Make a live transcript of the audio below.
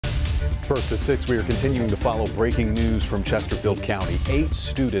First at 6, we are continuing to follow breaking news from Chesterfield County. 8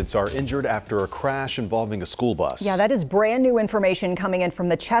 students are injured after a crash involving a school bus. Yeah, that is brand new information coming in from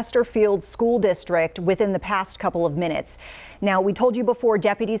the Chesterfield School District within the past couple of minutes. Now, we told you before,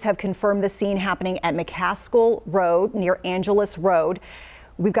 deputies have confirmed the scene happening at McCaskill Road near Angelus Road.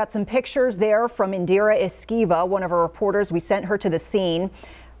 We've got some pictures there from Indira Esquiva, one of our reporters. We sent her to the scene.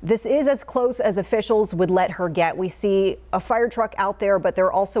 This is as close as officials would let her get. We see a fire truck out there, but there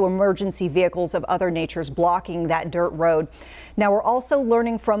are also emergency vehicles of other natures blocking that dirt road. Now, we're also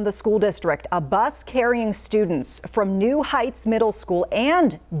learning from the school district, a bus carrying students from New Heights Middle School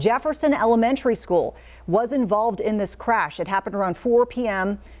and Jefferson Elementary School was involved in this crash. It happened around 4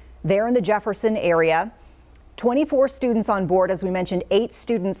 p.m. there in the Jefferson area. 24 students on board. As we mentioned, 8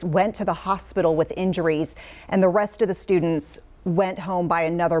 students went to the hospital with injuries, and the rest of the students went home by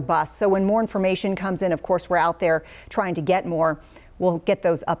another bus. So when more information comes in, of course, we're out there trying to get more. We'll get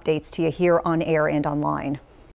those updates to you here on air and online.